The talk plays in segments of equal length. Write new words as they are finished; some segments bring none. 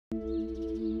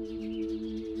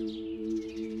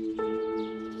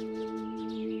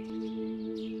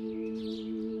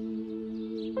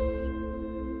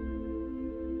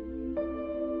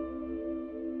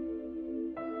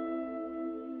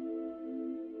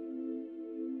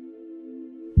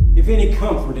if any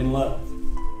comfort in love,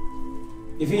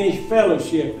 if any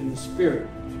fellowship in the Spirit,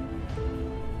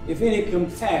 if any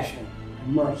compassion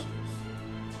and mercies,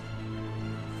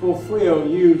 fulfill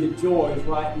you the joys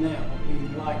right now,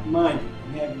 being like-minded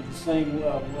and having the same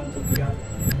love one to the other.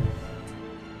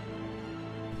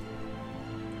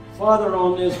 Father,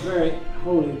 on this very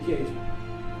holy occasion,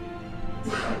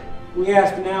 we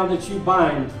ask now that you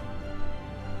bind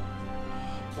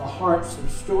the hearts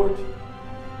of Stuart and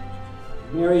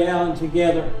Mary Allen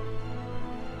together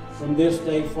from this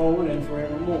day forward and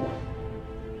forevermore.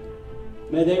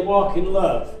 May they walk in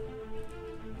love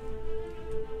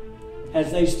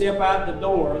as they step out the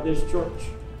door of this church.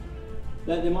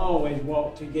 Let them always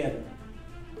walk together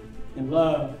in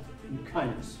love and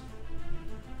kindness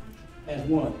as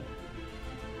one.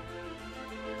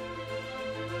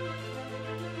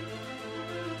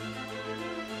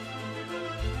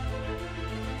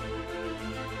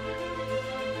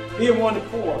 Be of one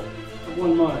accord, of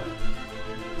one mind.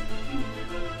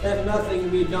 Let nothing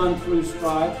be done through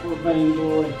strife or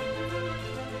vainglory,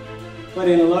 but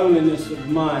in lowliness of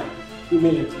mind,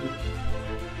 humility.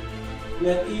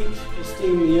 Let each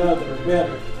esteem the other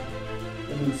better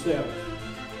than himself.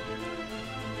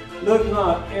 Look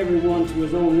not everyone to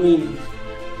his own leanings,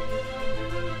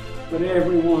 but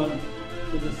everyone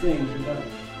to the things of others.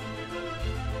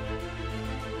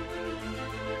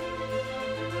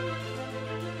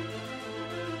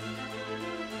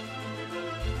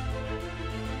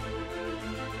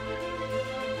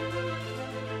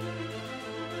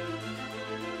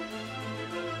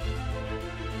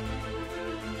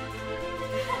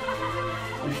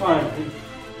 And finally,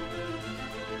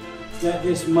 let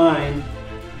this mind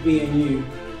be in you,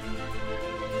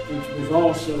 which was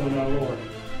also in our Lord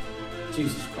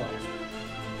Jesus Christ.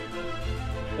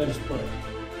 Let us pray.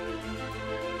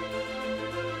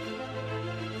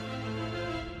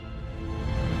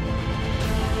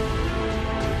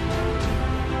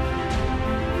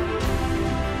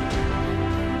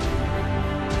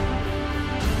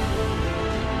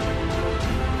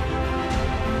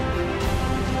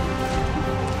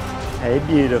 Hey,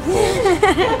 beautiful.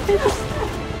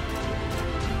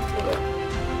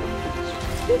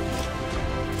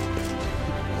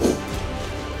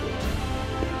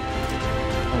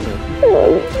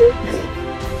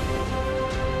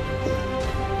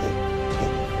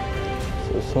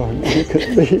 So sorry, you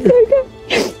couldn't be here.